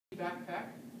e-backpack.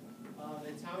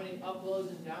 It's how many uploads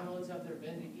and downloads have there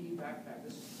been to e-backpack.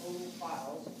 This is total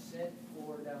files sent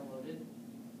or downloaded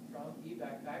from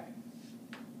e-backpack.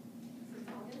 Since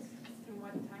August? And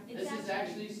what time? This is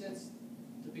actually since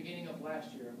the beginning of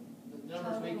last year. The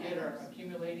numbers we get are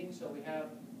accumulating, so we have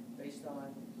based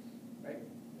on, right?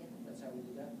 Yeah. That's how we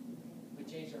did that. We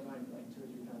changed our mind like 2 or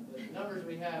 3 times, but the numbers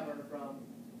we have are from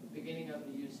the beginning of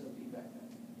the use of e-backpack.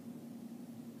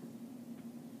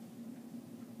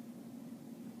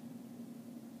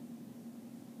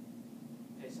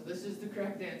 Okay, so this is the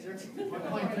correct answer.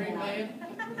 1.3 million.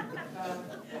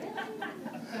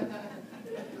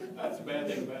 That's a bad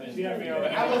thing about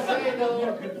it. I will say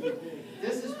though,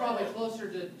 this is probably closer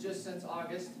to just since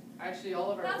August. Actually,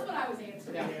 all of our. That's what I was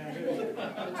answering.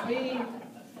 Yeah. Between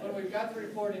when we got the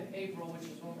report in April, which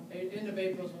was when, end of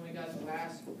April is when we got the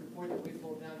last report that we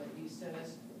pulled down that he sent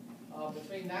us.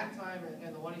 Between that time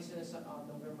and the one he sent us on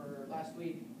November last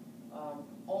week,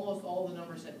 almost all the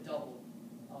numbers had doubled.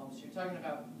 So you're talking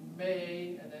about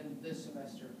May and then this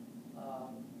semester,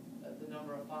 the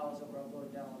number of files that were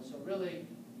uploaded downloaded. So really,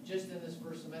 just in this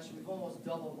first semester, we've almost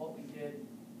doubled what we did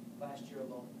last year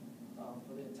alone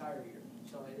for the entire year.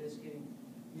 So it is getting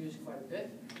used quite a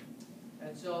bit.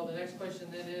 And so the next question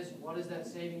then is, what is that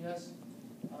saving us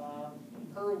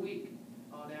per week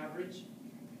on average?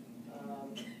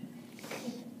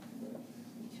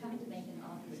 Trying to make an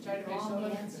obvious We tried to make wrong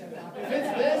someone. answer about If that.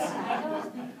 it's this,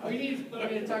 we need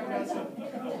to talk about some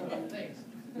things.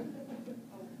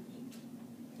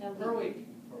 So Per week.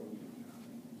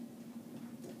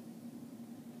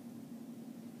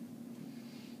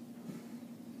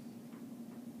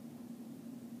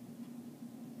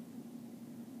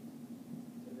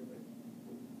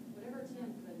 whatever Tim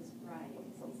put is right,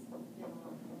 because he's been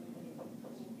on.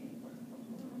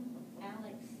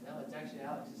 Alex, No, it's actually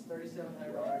Alex. It's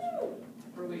 $3,700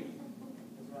 per week.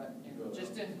 Is what,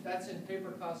 just in that's in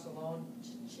paper costs alone.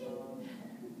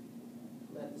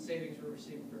 That the savings we're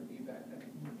receiving for e-backpack.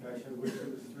 Gosh, I wish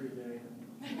it was 3 million.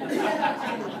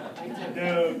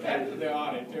 No, after the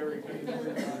audit, Terry.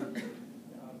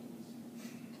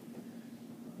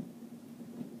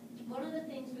 one of the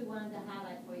things we wanted to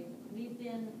highlight for you, we've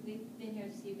been here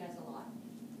to see you guys a lot,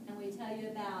 and we tell you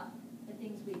about the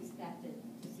things we expected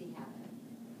to see happen.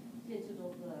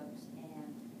 Digital books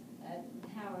and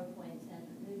PowerPoints and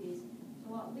movies.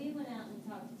 So what we went out and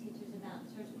talked to teachers about and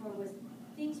searched for was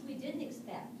things we didn't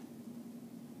expect.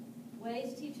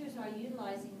 Ways teachers are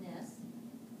utilizing this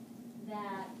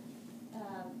that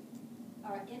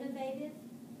are innovative,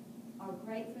 are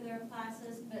great for their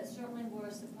classes, but certainly were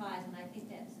a surprise, and I think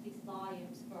that speaks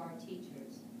volumes for our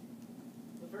teachers.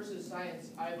 The first is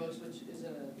science iBooks, which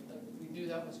isn't we knew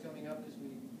that was coming up because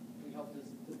we helped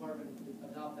this department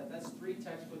adopt that. That's 3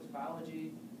 textbooks: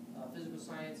 biology, physical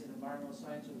science, and environmental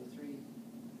science are the 3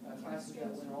 classes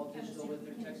that went all digital with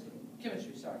their textbook.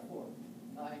 Chemistry, sorry, 4.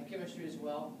 And chemistry as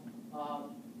well.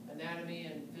 Anatomy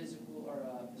and physical, or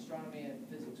astronomy and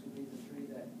physics would be the 3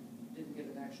 that didn't get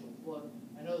an actual book.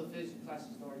 I know the physics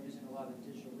classes though are using a lot of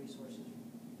digital resources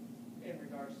in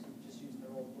regards to just using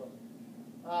their old book.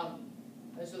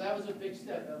 And so that was a big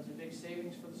step. That was a big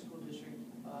savings for the school district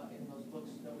in those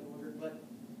books that we ordered. But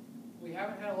we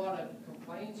haven't had a lot of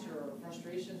complaints or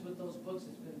frustrations with those books.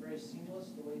 It's been very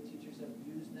seamless, the way teachers have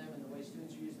used them and the way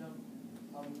students use them.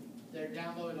 They're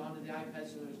downloaded onto the iPad,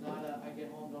 so there's not a, I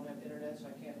get home, don't have internet, so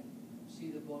I can't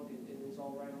see the book. It is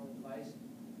all right on the device.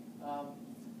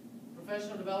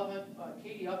 Professional development,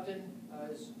 Katie Upton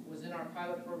was in our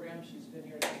pilot program. She's been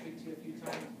here to speak to you a few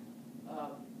times.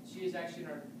 She is actually in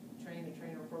our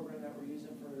train-the-trainer program that we're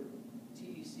using for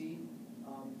TEC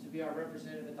to be our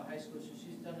representative at the high school. So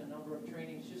she's done a number of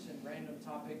trainings just in random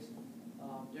topics,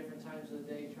 different times of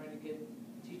the day, trying to get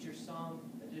teachers some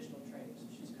additional training. So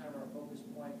she's kind of our focus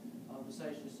point,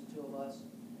 besides just the 2 of us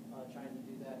trying to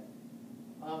do that.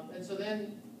 And so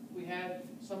then we had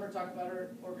Summer talk about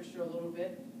her orchestra a little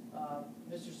bit.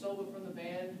 Mr. Silva from the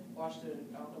band watched it.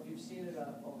 I don't know if you've seen it.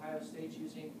 Ohio State's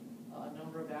using a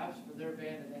number of apps for their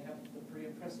band, and they have a pretty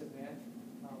impressive band.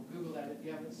 Google that if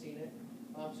you haven't seen it.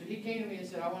 So he came to me and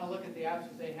said, I want to look at the apps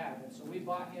that they have. And so we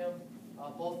bought him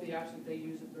both the apps that they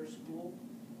use at their school.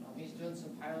 He's doing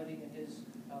some piloting in his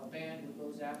band with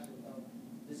those apps,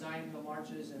 designing the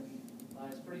marches, and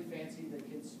it's pretty fancy. The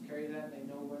kids carry that, and they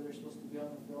know where they're supposed to be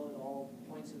on the field at all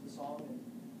points of the song. And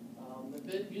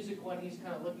the music one he's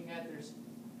kind of looking at, there's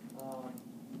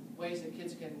ways that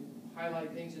kids can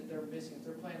highlight things that they're missing. If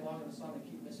they're playing along in the song and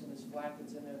keep missing this flat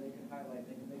that's in there, they can highlight,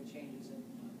 they can make changes, and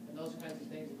those kinds of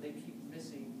things that they keep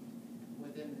missing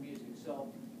within the music.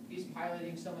 So he's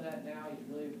piloting some of that now. He's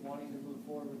really wanting to move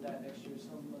forward with that next year.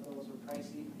 Some of those are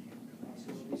pricey. so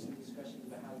there'll be some discussions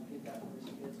about how to get that for his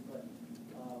kids, but,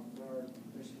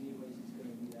 there's some neat ways he's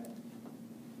gonna do that.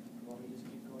 Why don't you just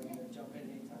keep going and jump in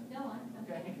anytime? No, I'm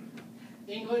Okay.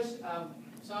 English,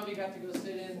 some of you got to go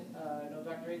sit in, I know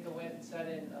Dr. Atha went and sat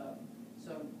in,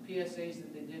 some PSAs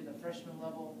that they did in the freshman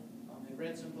level. They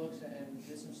read some books and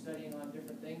did some studying on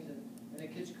different things, and the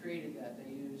kids created that.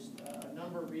 They used a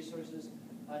number of resources,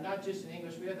 not just in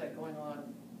English. We have that going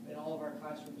on in all of our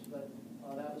classrooms, but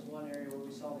that was one area where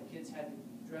we saw the kids had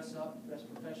to dress up, dress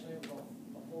professionally. It was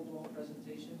a full-blown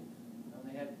presentation.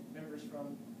 They had members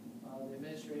from the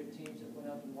administrative teams that went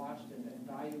up and watched and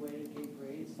evaluated, gave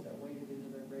grades that weighted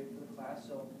into their grade for the class.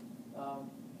 So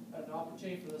an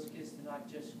opportunity for those kids to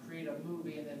not just create a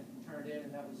movie and then turn it in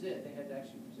and that was it. They had to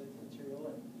actually present the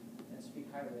material and speak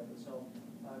highly of it. So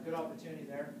good opportunity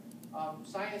there.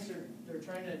 Science, they're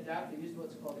trying to adapt. They used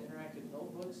what's called interactive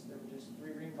notebooks. They were just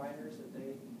 3-ring binders that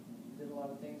they did a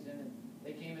lot of things in. And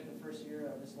they came at the first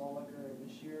year, Ms. Lawlicker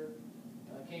this year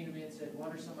came to me and said,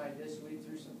 what are some ideas? So we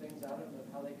threw some things out of them of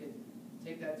how they could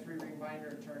take that 3-ring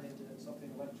binder and turn it into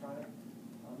something electronic.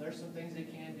 There's some things they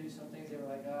can do, some things they were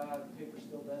like, paper's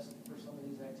still best for some of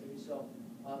these activities. So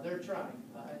they're trying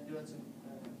and doing some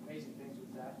amazing things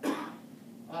with that.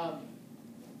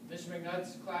 Mr.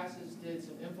 McNutt's classes did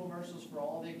some infomercials for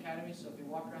all the academies. So if you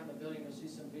walk around the building, you'll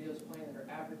see some videos playing that are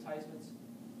advertisements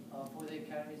for the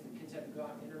academies. The kids had to go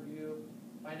out and interview,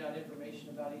 find out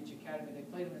information about each academy. They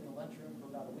played them in the lunchroom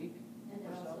for about a week. And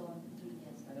they're or so. also on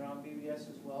BBS. And they're on BBS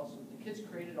as well. So the kids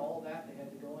created all that. They had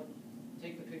to go and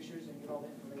take the pictures and get all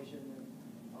the information. And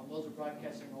those are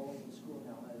broadcasting all over the school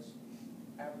now as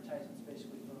advertisements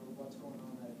basically for what's going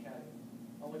on in that academy.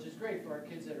 Which is great for our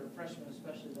kids that are freshmen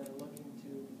especially that are looking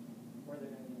to where they're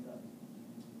going to end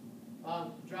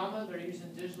up. Drama, they're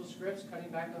using digital scripts, cutting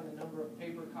back on the number of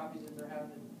paper copies that they're having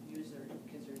to use. Their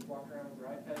kids are walking around with their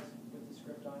iPads with the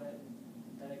script on it.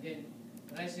 And again,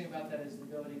 the nice thing about that is the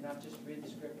ability not just to read the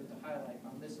script, but to highlight,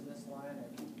 I'm missing this line, I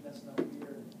keep messing up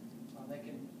here. They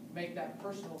can make that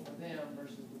personal for them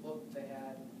versus the book they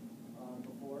had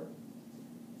before.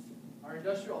 Our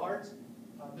industrial arts,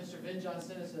 Mr. Vinjon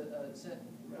sent us sent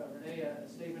Renee a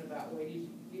statement about the way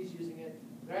he's using it.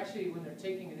 They're actually, when they're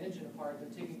taking an engine apart,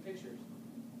 they're taking pictures.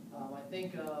 I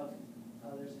think of,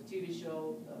 there's a TV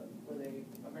show where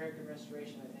American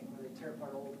Restoration, I think, where they tear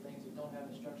apart old things that don't have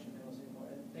instruction manuals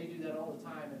anymore. And they do that all the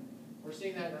time, and we're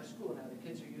seeing that in our school now. The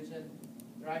kids are using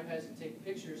their iPads to take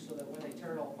pictures so that when they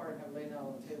tear it all apart and have it laid out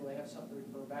on the table, they have something to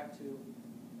refer back to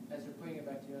as they're putting it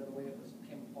back together the way it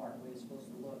came apart, the way it's supposed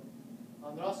to look.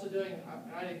 They're also doing,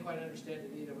 I didn't quite understand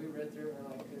it either. We read through it and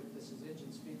we're like, this is engine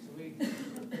speak. So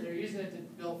they're using it to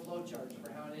build flow charts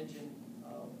for how an engine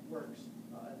works.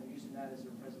 And they're using that as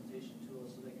their presentation tool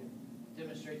so they can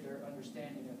demonstrate their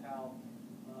understanding of how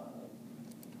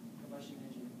combustion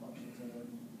engine functions.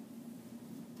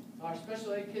 Our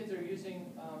special ed kids are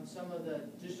using some of the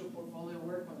digital portfolio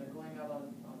work when they're going out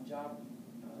on job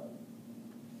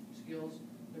skills.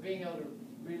 They're being able to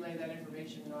relay that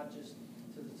information not just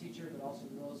to the teacher, but also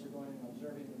to those who are going and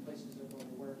observing the places they're going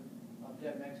to work.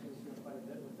 Deb Maxwell is doing quite a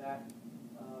bit with that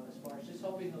as far as just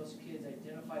helping those kids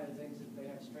identify the things that they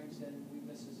have strengths in,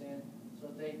 weaknesses in, so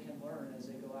that they can learn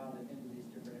as they go out into these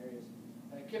different areas.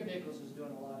 Kim Nichols is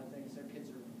doing a lot of things. Their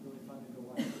kids are really fun to go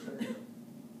watch.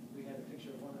 We had a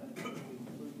picture of one that we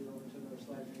moved it over to another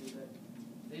slide maybe, but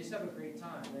they just have a great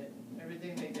time.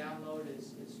 Everything they download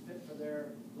is fit for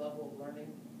their level of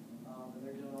learning, and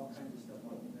they're doing all kinds of stuff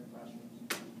in their classrooms.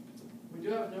 We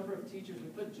do have a number of teachers. We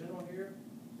put general here.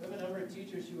 We have a number of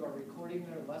teachers who are recording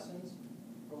their lessons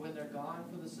for when they're gone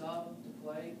for the sub to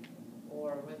play,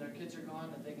 or when their kids are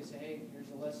gone, that they can say, hey, here's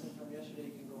a lesson from yesterday,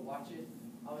 you can go watch it.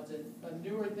 It's a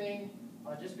newer thing,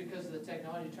 just because of the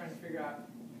technology, trying to figure out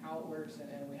how it works,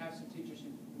 and we have some teachers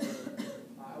who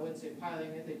I wouldn't say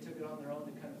piloting it, they took it on their own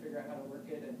to kind of figure out how to work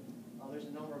it, and there's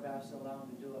a number of apps that allow them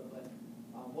to do it, but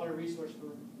what a resource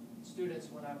for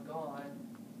students when I'm gone.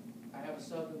 I have a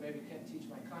sub who maybe can't teach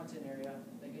my content area.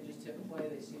 They can just hit play,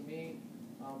 they see me.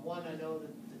 One, I know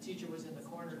that the teacher was in the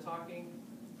corner talking,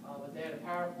 but they had a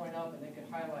PowerPoint up and they could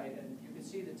highlight, and you could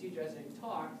see the teacher as they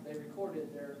talked, they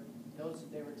recorded their notes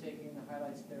that they were taking, the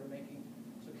highlights that they were making.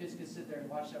 So kids could sit there and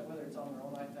watch that, whether it's on their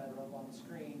own iPad or up on the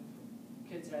screen.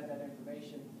 Kids had that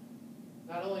information,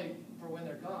 not only for when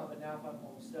they're gone, but now if I'm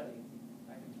home studying.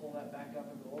 I can pull that back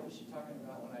up and go, what was she talking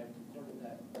about when I recorded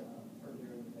that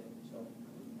earlier in the day? So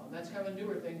that's kind of a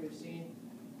newer thing we've seen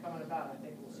coming about. I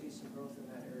think we'll see some growth in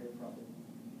that area probably.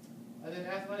 And then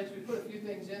athletics, we put a few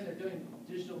things in. They're doing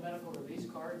digital medical release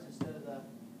cards instead of the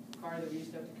card that we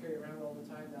used to have to carry around all the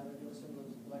time. Now they're doing some of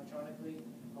those electronically,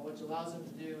 which allows them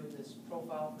to do this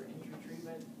profile for injury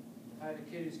treatment. I had a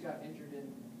kid who's got injured in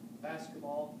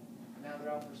basketball, now they're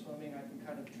out for swimming. I can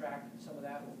kind of track some of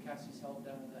that with Cassie's help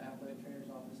down in the athletic trainer's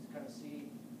office to kind of see,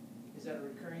 is that a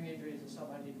recurring injury, is it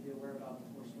something I need to be aware about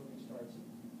before swimming starts?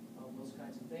 Those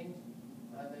kinds of things.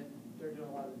 Then they're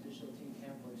doing a lot of digital team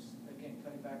pamphlets, again,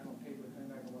 cutting back on paper, cutting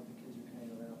back on what the kids are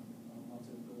paying around, lots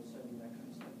of goal setting, that kind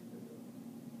of stuff that they're doing.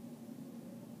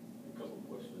 A couple of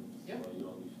questions Yeah. while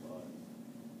you're on these slides.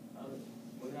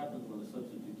 What happens when a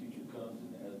substitute teacher comes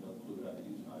and has no clue how to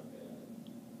use an iPad?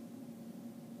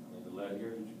 I mean,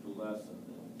 here's the lesson,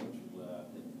 the teacher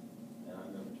left, and I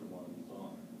never turned one of these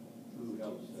on. Who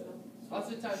helps that?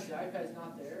 Lots of times the iPad's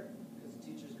not there because the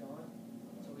teacher's gone.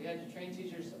 So we had to train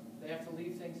teachers, they have to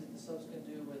leave things that the subs can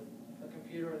do with a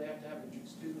computer, or they have to have a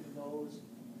student who knows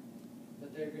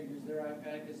that they're going to use their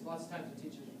iPad, because lots of times the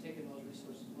teachers are taking those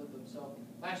resources with them. So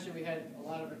last year we had a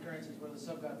lot of occurrences where the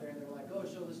sub got there and they were like, oh,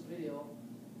 show this video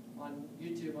on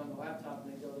YouTube on the laptop,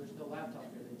 and they go, there's no laptop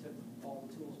here. They took all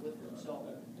the tools with them. So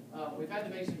we've had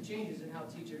to make some changes in how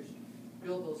teachers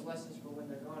build those lessons for when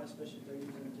they're gone, especially if they're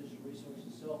using digital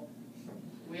resources. So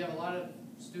we have a lot of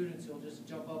students who'll just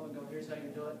jump up and go, here's how you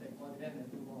do it, they plug it in and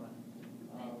move on.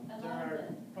 There are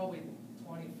probably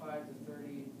 25 to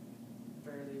 30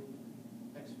 fairly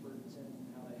experts in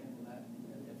how to handle that.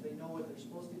 And if they know what they're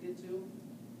supposed to get to,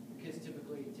 the kids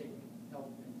typically take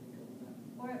help and take over that.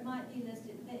 Or it might be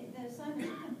listed, the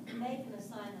assignment, you can make an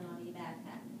assignment on your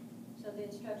backpack. So the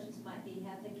instructions might be,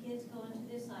 have the kids go into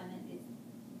the assignment, it's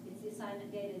the assignment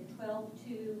dated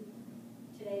 12/2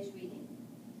 today's reading.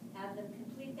 Have them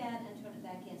complete that and turn it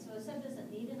back in. So a sub doesn't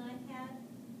need an iPad,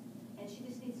 and she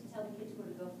just needs to tell the kids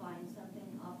where to go find something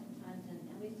oftentimes, and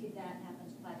we see that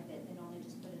happens quite a bit. They normally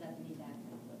just put it up in your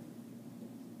backpack.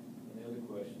 And the other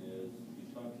question is, you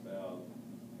talked about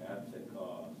apps that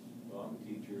cost. Well, I'm a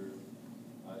teacher,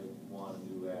 I want a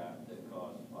new app that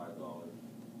costs $5.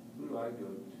 Who do I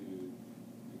go to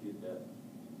get that?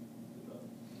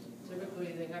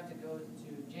 Typically, they have to go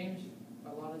to, James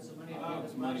allotted some money.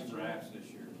 Some money for apps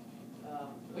this year.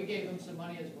 We gave them some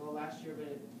money as well last year,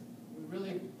 but we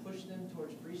really pushed them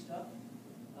towards free stuff.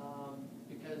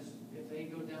 Because if they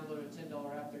go download a $10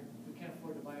 app, we can't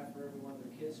afford to buy it for every one of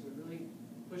their kids, so we really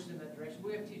pushed in that direction.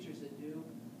 We have teachers that do.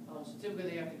 So typically,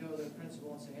 they have to go to the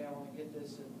principal and say, hey, I want to get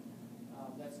this, and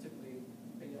that's typically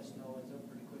a yes, no, it's a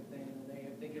pretty quick thing, and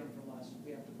then they get them from us.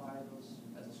 We have to buy those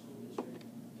as a school district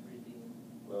to redeem.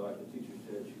 Well, like the teacher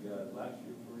said, she got it last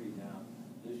year free, now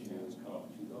this year it's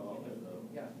cost $2, so.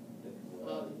 Yeah.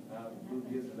 Who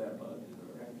gives that budget?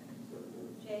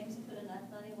 James put enough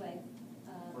money away.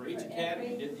 For each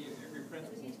academy, did every It was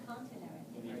principal? each content area.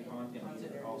 And each content,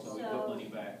 Content also we area. put money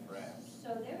back for apps.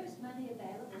 So there is money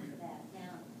available for that.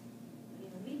 Now,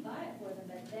 we buy it for them,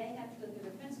 but they have to go through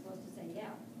the principals to say,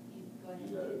 yeah, you go ahead and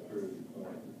You gotta do approve this. the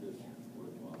point that this is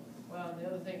worthwhile. Well, and the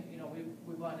other thing,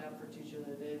 we bought an app for a teacher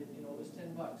that did, it was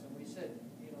 $10, and we said,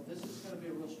 this is gonna be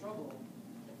a real struggle.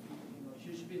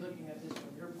 You should be looking at this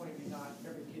from your point of view, not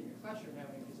every kid in your classroom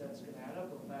having, because that's gonna add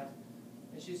up real fast.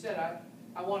 And she said,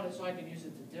 I want it so I can use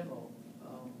it to demo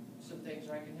some things,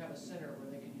 or I can have a center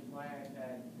where they can use my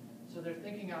iPad. So they're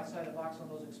thinking outside the box on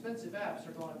those expensive apps.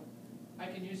 They're going, I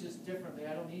can use this differently.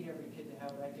 I don't need every kid to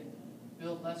have it. I can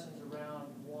build lessons around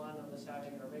one of us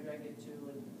having it, or maybe I get two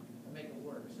and make it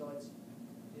work. So it's,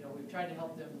 we've tried to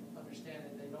help them understand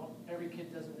that every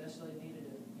kid doesn't necessarily need it,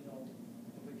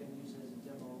 if we can use it as a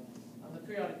demo. The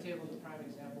periodic table is a prime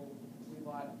example. We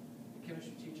bought the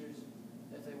chemistry teachers,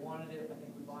 if they wanted it, I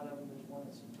think we bought them. There's one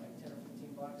that's like 10 or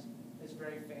 15 bucks. It's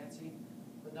very fancy,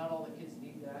 but not all the kids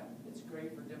need that. It's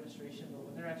great for demonstration, but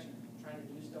when they're actually trying to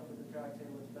do stuff with the periodic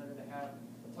table, it's better to have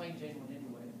a plain Jane one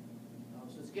anyway.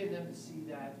 So it's getting them to see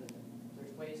that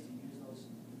there's ways to use those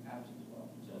apps as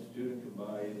well. So a student can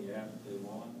buy any app that they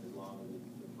want as long as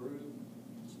it's approved on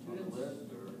the Students, list,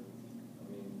 or,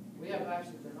 we have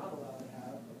apps that they're not allowed to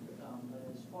have, but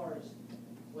as far as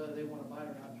whether they want to buy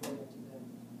it or not, it's really up to them.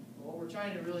 But what we're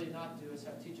trying to really not do is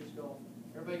have teachers go,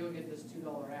 everybody go get this $2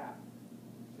 app.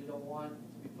 We don't want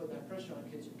to be putting that pressure on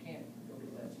kids who can't go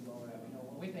get that $2 app.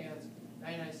 When we think that's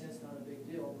 99 cents, not a big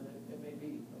deal, but it may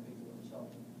be a big deal. So,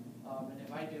 and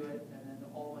if I do it, and then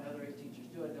all my other 8 teachers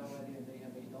do it, now by the end they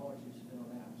have $8 to spend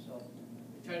on apps. So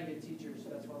we try to get teachers,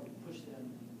 that's why we push them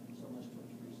so much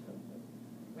towards free stuff. But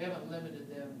we haven't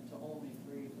limited them to only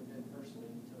free for them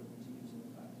personally to use in the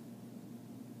class.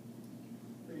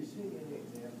 Are you seeing any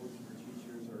examples where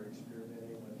teachers are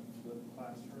experimenting with flipped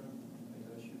classroom? I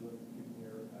know you look in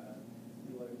your,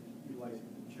 utilizing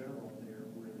the general there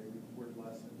where they record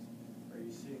lessons. Are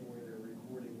you seeing where they're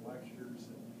recording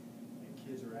lectures and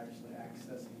kids are actually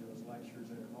accessing those lectures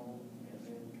at home and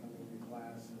then coming to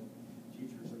class and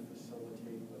teachers are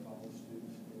facilitating with all the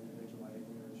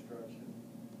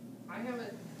I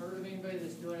haven't heard of anybody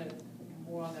that's doing it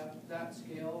more on that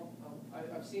scale.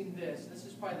 I've seen this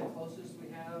is probably the closest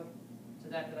we have to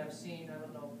that I've seen. I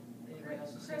don't know if anybody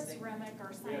else has seen Chris anything. Remick,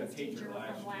 our We had a science teacher teacher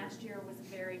last from last year, was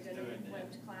very good at doing the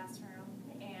that. flipped classroom.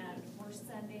 And we're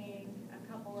sending a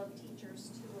couple of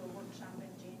teachers to a workshop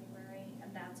in January,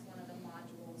 and that's one of the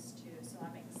modules too. So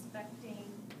I'm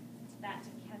expecting that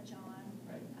to catch on.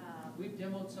 Right. We've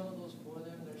demoed some of those for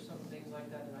them. There's some things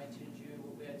like that in I2G.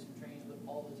 We had some trainings with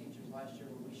all the teachers last year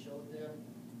where we showed them,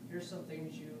 here's some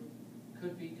things you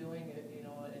could be doing, you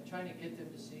know, and trying to get them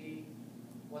to see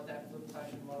what that flipped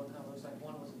classroom model kind of looks like.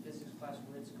 One was a physics class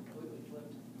where it's completely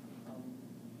flipped.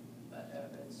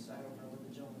 I don't know where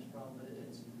the gentleman's from, but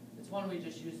it's one we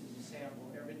just used as a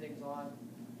sample. Everything's on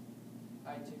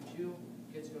I2G.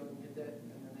 Kids go and get that,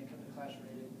 and then they come to class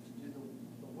ready to do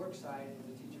the work side of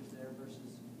the teachers there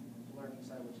versus the learning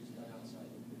side, which is done outside.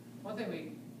 One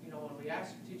thing when we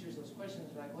ask teachers those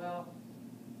questions, we're like, well,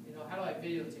 how do I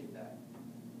videotape that?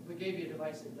 We gave you a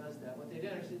device that does that. What they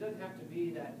did, it doesn't have to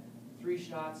be that 3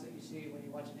 shots that you see when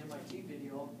you watch an MIT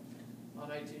video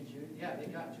on iTunes. Yeah, they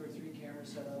got 2 or 3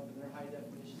 cameras set up and they're high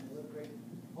definition. They look great.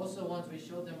 Most of the ones we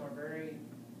showed them are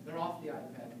they're off the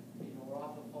iPad, or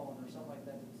off the phone or something like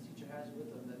that the teacher has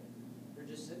with them, that they're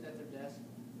just sitting at their desk,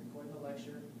 recording the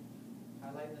lecture,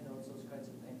 highlighting the notes, those kinds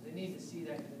of things. They need to see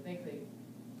that because I think they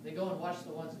go and watch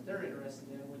the ones that they're interested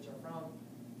in, which are from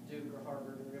Duke or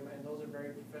Harvard, and those are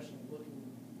very professionally looking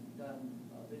done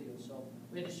videos. So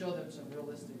we had to show them some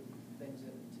realistic things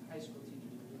that high school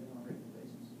teachers are doing on a regular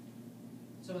basis.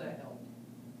 Some of that helped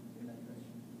in that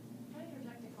direction. Can I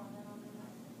interject a comment on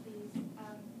that, please?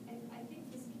 I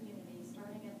think this community,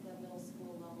 starting at the middle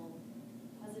school level,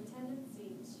 has a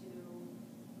tendency to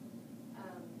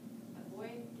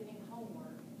avoid getting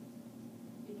homework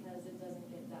because it doesn't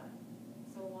get done.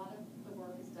 So a lot of the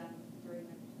work is done during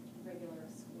the regular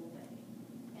school day.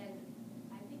 And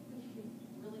I think we could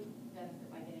really benefit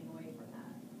by getting away from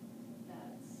that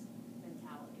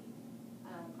mentality.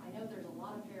 I know there's a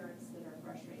lot of parents that are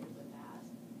frustrated with that,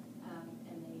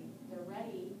 and they're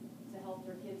ready to help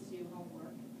their kids do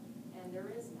homework, and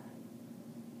there is none.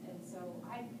 And so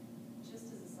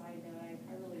just as a side note,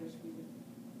 I really wish we would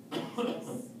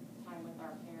discuss time with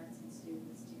our parents and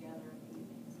students together in the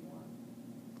evenings more.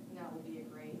 And that would be a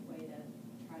great way to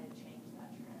try to change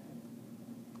that trend.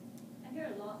 I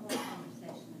hear a lot more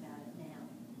conversation about it now.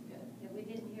 Good. Yeah, we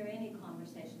didn't hear any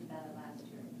conversation about it last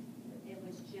year. It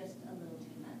was just a little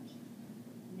too much.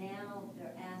 Now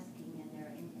they're asking and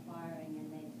they're inquiring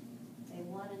and they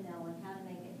want to know and how to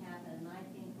make it happen. And I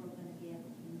think we're going to be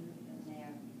able to move from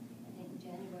there. I think in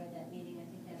January, that meeting, I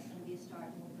think that's going to be a start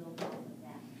and we'll build off of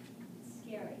that. It's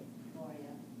scary,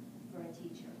 Gloria, for a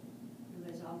teacher who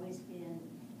has always been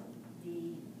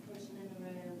the person in the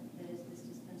room that is this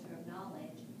dispenser of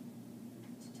knowledge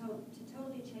to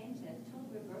totally change that, total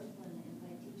reversal in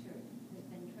by a teacher who's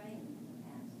been trained in the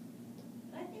past.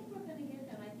 But I think we're going to get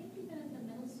there. And I think even at the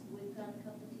middle school, we've got a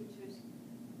couple of teachers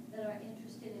that are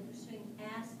interested in pursuing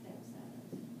aspects of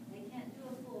it. They can't do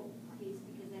a full piece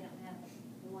because they don't have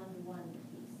the one-to-one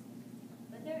piece.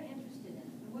 But they're interested in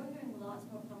it. And we're hearing lots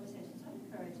more conversations. I'm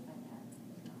encouraged by that as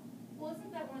well. Well,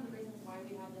 isn't that one of the reasons why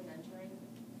we have the mentoring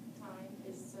time,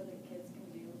 is so that kids can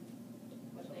do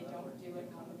what they don't do at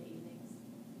home in the evenings?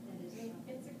 That is I mean,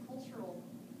 it's a cultural,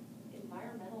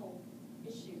 environmental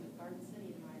issue with Garden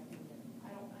City, in my opinion.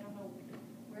 I don't know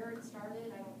where it started.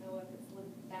 I don't know if it's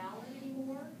valid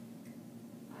anymore.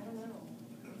 I don't know.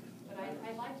 But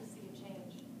I'd like to see a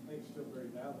change. I think it's still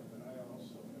very valid, but I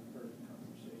also have heard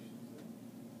conversations that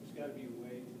there's got to be a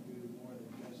way to do more than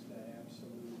just that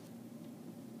absolute,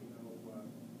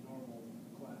 normal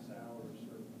class hours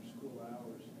or school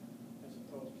hours, as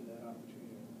opposed to that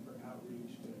opportunity for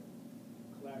outreach to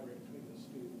collaborate between the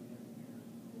student and the parent.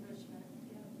 Enrichment,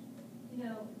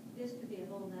 yeah. This could be a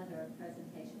whole nother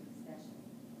presentation session.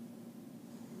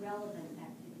 Relevant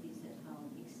activities at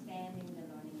home, expanding the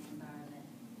learning environment,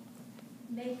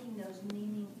 making those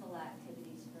meaningful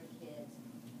activities for kids.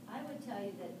 I would tell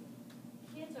you that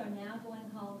kids are now going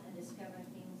home and discovering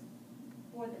things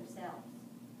for themselves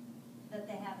that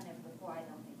they haven't ever before, I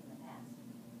don't think, in the past.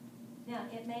 Now,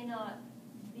 it may not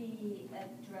be a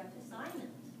direct assignment,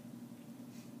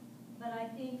 but I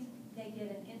think they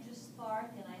get an interest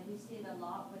spark, and we see it a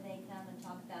lot where they come and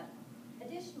talk about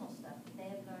additional stuff that they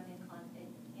have learned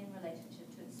in relationship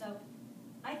to it. So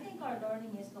I think our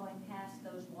learning is going past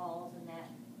those walls and that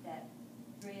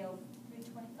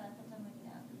 325, something like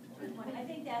that. 320. I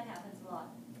think that happens a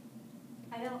lot.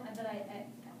 I don't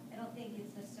think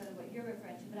it's necessarily what you're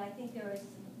referring to, but I think there is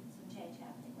some change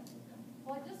happening with it.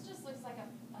 Well, this just looks like a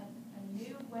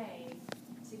new way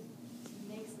to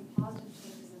make some positive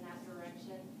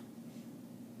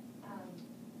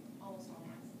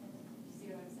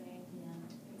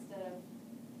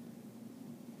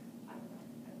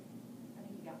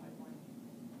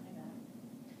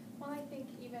think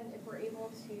even if we're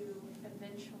able to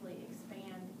eventually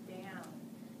expand down,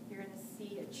 you're gonna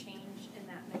see a change in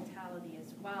that mentality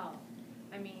as well.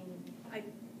 I mean, I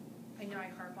know I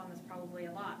harp on this probably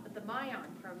a lot, but the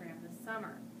MyOn program this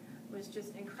summer was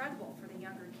just incredible for the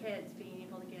younger kids, being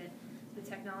able to get the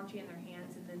technology in their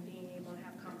hands and then being able to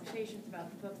have conversations about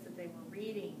the books that they were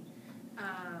reading.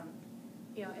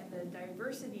 You know, and the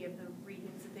diversity of the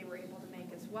readings that they were able to make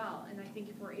as well. And I think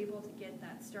if we're able to get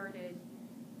that started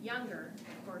younger,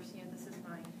 of course, you know, this is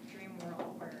my dream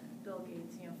world where Bill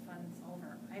Gates, you know, funds all of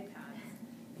our iPads.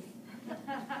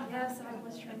 Yes, I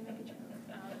was trying to make a joke.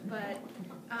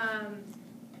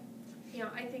 You know,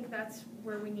 I think that's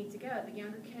where we need to go. The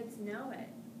younger kids know it,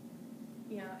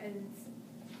 you know, and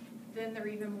then they're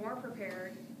even more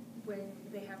prepared when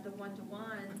they have the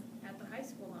one-to-one at the high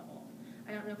school level.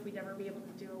 I don't know if we'd ever be able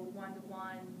to do a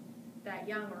one-to-one that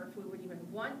young, or if we would even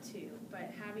want to,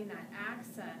 but having that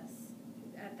access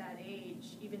at that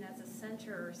age, even as a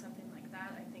center or something like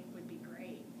that, I think would be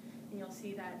great. And you'll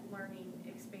see that learning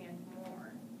expand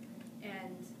more.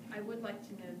 And I would like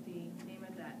to know the name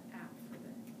of that app for the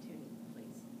tuning,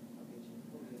 please.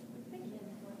 We'll get Thank you.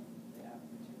 the app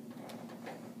for tuning.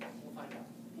 We'll find out.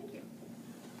 Thank you.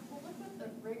 Well, look at the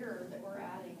rigor that we're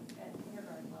adding at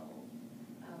kindergarten level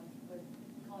with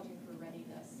College for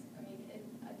Readiness. I mean,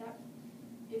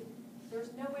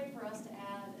 there's no way for us to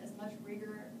add as much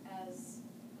rigor as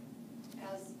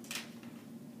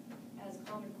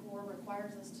Common Core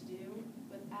requires us to do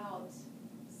without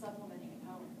supplementing at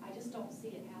home. I just don't see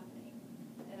it happening.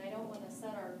 And I don't want to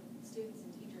set our students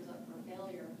and teachers up for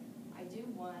failure. I do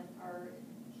want our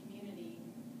community,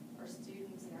 our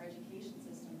students, and our education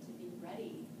system to be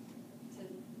ready to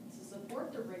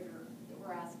support the rigor that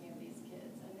we're asking of these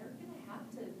kids. And they're going to have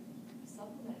to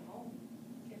supplement at home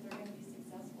if they're going to be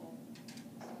successful.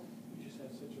 So, You just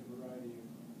have such a variety of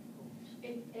homes.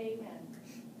 amen.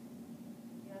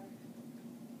 Yep.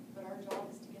 But our job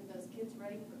is to get those kids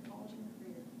ready for college and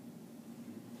career.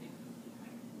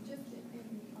 Just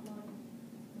along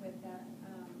with that,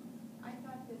 I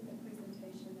thought that the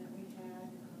presentation that we had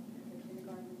at the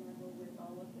kindergarten level with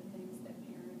all of the things that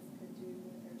parents could do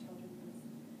with their children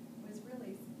was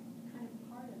really kind of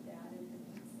part of that, and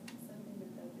it's something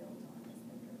that they'll build on as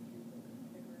they go through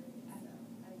the grades. So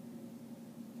I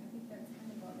think that's kind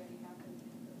of already happened.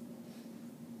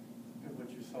 And what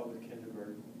you saw with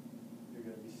kindergarten, you're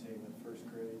gonna be seeing with first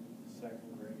grade,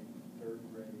 second grade, third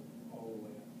grade, all the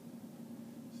way up.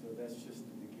 So that's just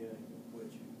the beginning of what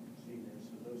you see there.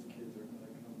 So those kids are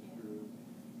gonna come through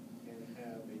and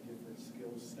have a different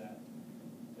skill set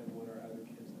than what our other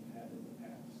kids have had in the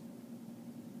past.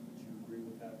 Would you agree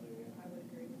with that, Leanne? I would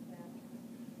agree with that.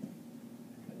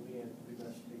 And Leanne, we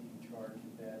must take charge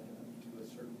of that to a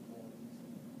certain point.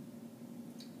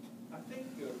 I think,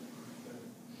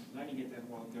 I didn't get that a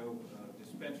while ago,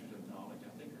 dispensers of knowledge.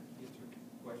 I think our kids are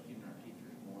questioning our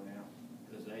teachers more now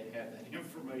because they have that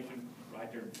information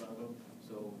right there in front of them.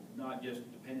 So not just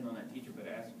depending on that teacher, but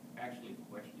actually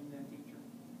questioning that teacher.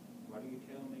 What do you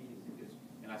tell me?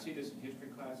 And I see this in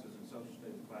history classes and social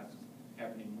studies classes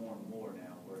happening more and more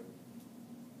now, where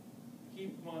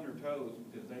keep them on their toes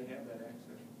because they have that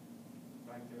access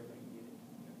right there. They can get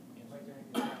it. Right there in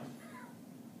your house.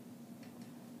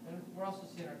 And we're also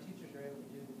seeing our teachers are able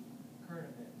to do current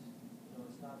events. You know,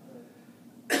 it's not the,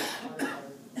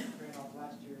 I ran off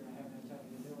last year and I haven't had time to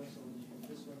get new one, so we use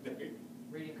this one.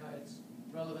 Reading, it's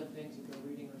relevant things that they're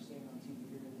reading or seeing on TV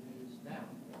or in the news now.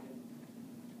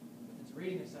 If it's a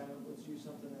reading assignment, let's use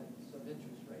something that's of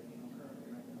interest right, you know, currently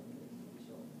right now.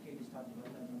 So Katie's talked about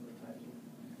that a number of times,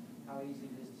 how easy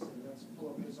it is to say, let's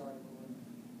pull up this article, and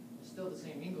it's still the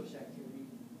same English activity,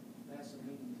 that's a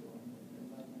meaning to them, and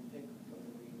let them pick what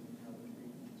they're reading and how they're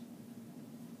reading it.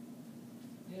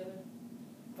 Any other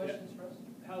questions for us?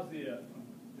 How's the,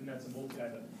 and that's a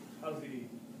multi-type, but how's the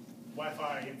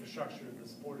Wi-Fi infrastructure, the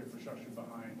support infrastructure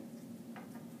behind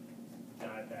the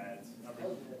iPads?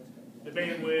 The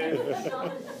bandwidth?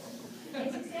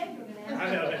 Casey said you were gonna ask.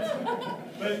 I know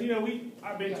that. But, you know,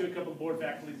 I've been to a couple of board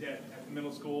faculties at the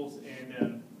middle schools,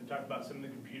 and we talked about some of the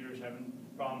computers having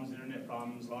problems, internet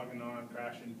problems, logging on,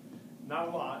 crashing. Not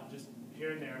a lot, just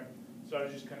here and there. So I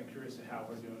was just kind of curious to how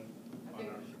we're doing I on think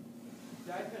ours.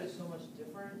 the iPad is so much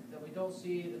different that we don't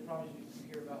see the problems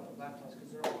you hear about with laptops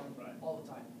because they're on Right. all the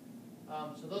time.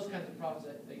 So those kinds of problems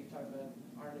that you talk about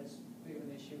aren't as big of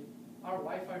an issue. Our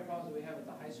Wi-Fi problems that we have at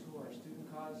the high school are student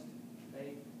caused.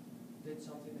 They did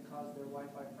something that caused their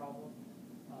Wi-Fi problem.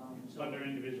 So On their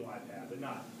individual iPad, but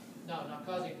not. no, not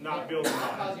causing. Not building Not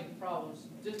wide. causing problems,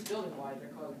 just building wide,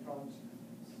 they're causing problems.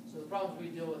 So the problems we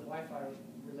deal with Wi-Fi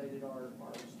related are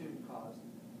student caused,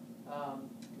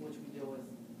 which we deal with,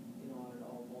 you know, on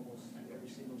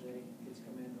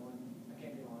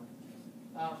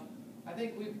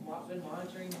think we've been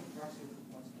monitoring, Roxy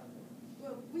wants to talk about it.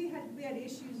 Well, we had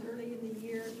issues early in the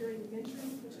year during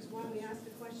mentoring, which is why we asked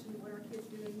the question, what are kids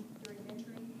doing during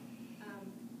mentoring?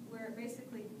 Where it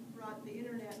basically brought the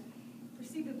internet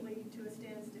perceivably to a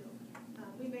standstill.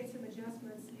 We made some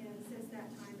adjustments, and since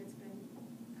that time, it's been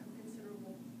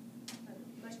considerable,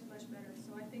 much better.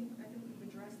 So I think we've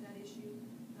addressed that issue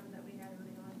that we had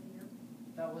early on in the year.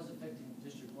 That was affecting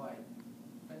district-wide.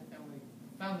 And we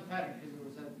found the pattern because it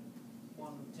was at 1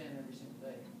 to 10 every single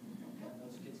day. And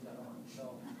those kids got on.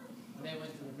 So when they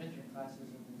went to the mentoring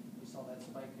classes and we saw that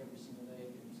spike every single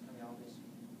day, it was kind of obvious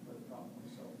where the problem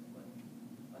was. So, but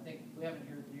I think we haven't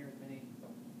heard near as many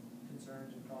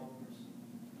concerns or problems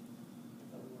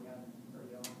that we were having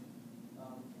early on.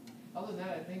 Other than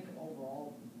that, I think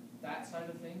overall, that side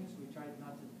of things, we tried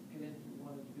not to get into, we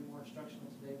wanted to be more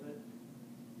instructional today, but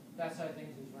that side of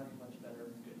things is running much better.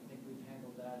 I think we've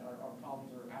handled that. Our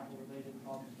problems are Apple-related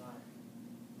problems, not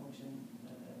function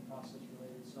and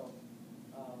process-related. So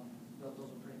those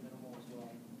are pretty minimal as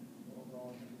well.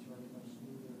 Overall, I think it's running much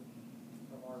smoother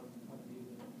from our point of view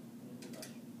than it did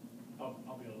last year.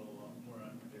 I'll be a little more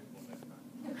unpredictable next time.